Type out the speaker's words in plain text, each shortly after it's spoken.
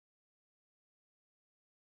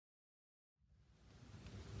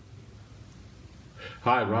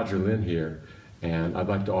Hi, Roger Linn here, and I'd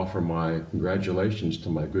like to offer my congratulations to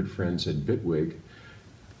my good friends at Bitwig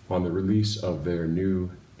on the release of their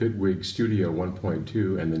new Bitwig Studio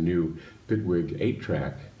 1.2 and the new Bitwig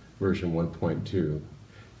 8-track version 1.2.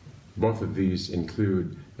 Both of these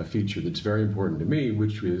include a feature that's very important to me,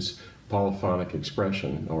 which is polyphonic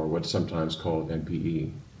expression, or what's sometimes called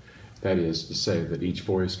MPE. That is to say that each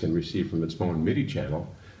voice can receive from its own MIDI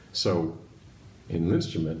channel. So in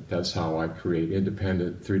LinnStrument, that's how I create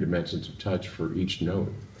independent 3 dimensions of touch for each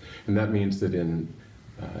note. And that means that in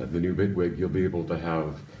the new Bitwig, you'll be able to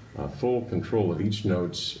have full control of each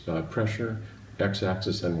note's pressure,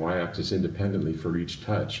 x-axis and y-axis independently for each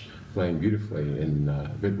touch, playing beautifully in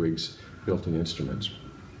Bitwig's built-in instruments.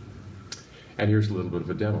 And here's a little bit of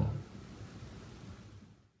a demo.